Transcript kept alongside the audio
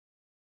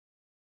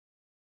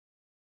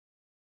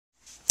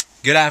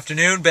Good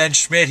afternoon, Ben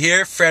Schmidt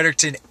here,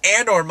 Fredericton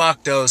and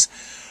Oromocto's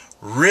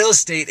real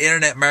estate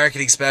internet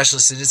marketing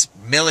specialist, and it's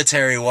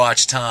military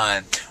watch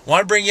time. I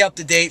want to bring you up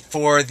to date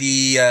for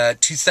the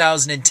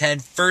 2010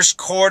 first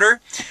quarter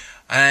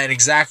and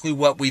exactly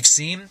what we've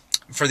seen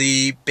for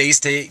the Bay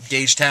State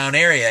Gagetown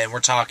area, and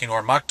we're talking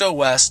Oromocto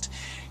West,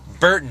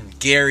 Burton,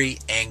 Geary,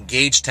 and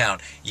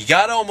Gagetown. You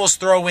got to almost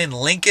throw in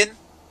Lincoln.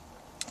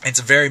 It's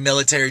a very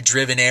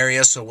military-driven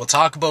area, so we'll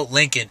talk about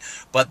Lincoln.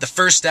 But the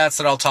first stats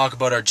that I'll talk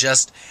about are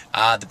just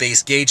the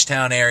base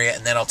Gagetown area,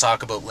 and then I'll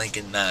talk about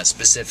Lincoln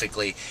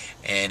specifically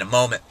in a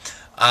moment.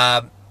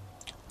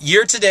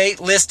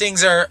 Year-to-date,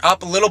 listings are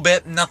up a little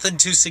bit, nothing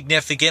too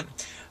significant.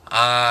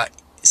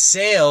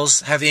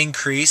 Sales have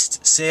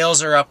increased.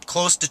 Sales are up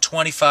close to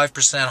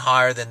 25%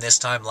 higher than this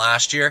time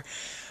last year.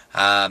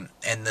 And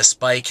the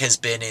spike has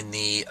been in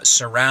the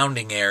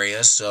surrounding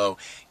areas, so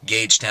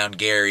Gagetown,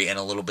 Geary, and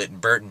a little bit in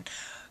Burton.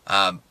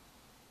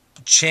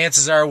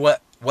 Chances are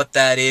what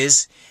that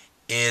is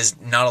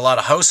not a lot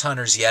of house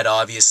hunters yet,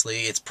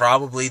 obviously. It's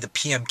probably the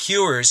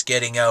PMQers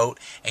getting out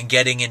and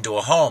getting into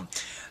a home.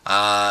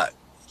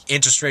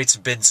 Interest rates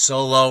have been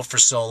so low for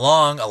so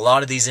long, a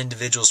lot of these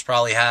individuals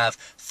probably have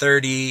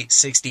 30,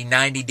 60,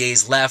 90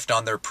 days left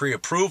on their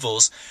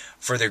pre-approvals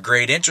for their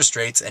great interest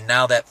rates, and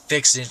now that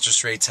fixed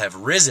interest rates have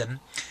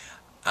risen,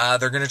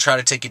 they're going to try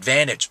to take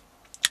advantage.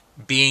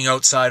 Being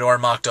outside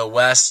Oromocto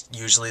West,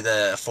 usually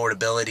the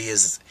affordability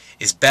is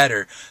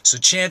better. So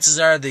chances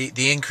are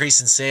the increase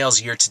in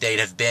sales year to date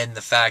have been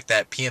the fact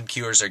that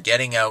PMQers are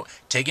getting out,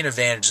 taking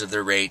advantage of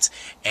their rates,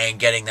 and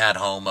getting that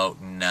home out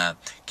in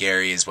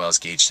Geary as well as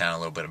Gagetown, a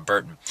little bit in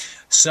Burton.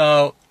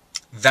 So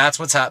that's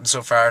what's happened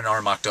so far in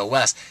Oromocto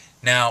West.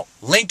 Now,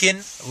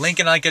 Lincoln,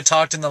 like I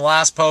talked in the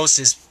last post,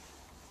 is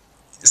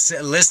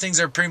listings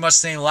are pretty much the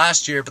same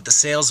last year, but the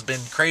sales have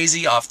been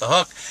crazy off the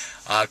hook.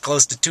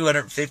 Close to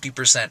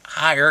 250%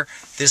 higher.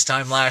 This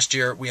time last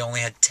year, we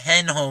only had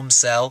 10 homes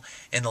sell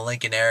in the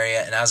Lincoln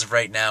area, and as of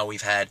right now,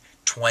 we've had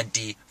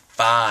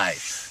 25.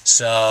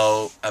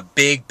 So a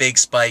big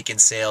spike in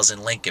sales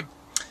in Lincoln.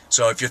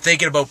 So if you're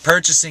thinking about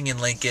purchasing in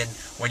Lincoln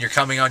when you're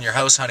coming on your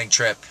house hunting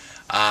trip,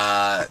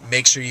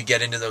 make sure you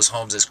get into those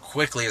homes as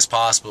quickly as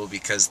possible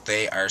because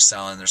they are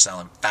selling. They're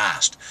selling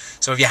fast.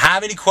 So if you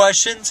have any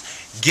questions,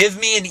 give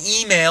me an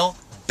email,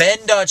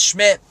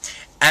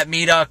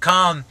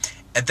 ben.schmidt@me.com.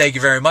 And thank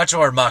you very much,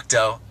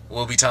 Oromocto.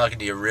 We'll be talking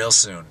to you real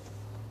soon.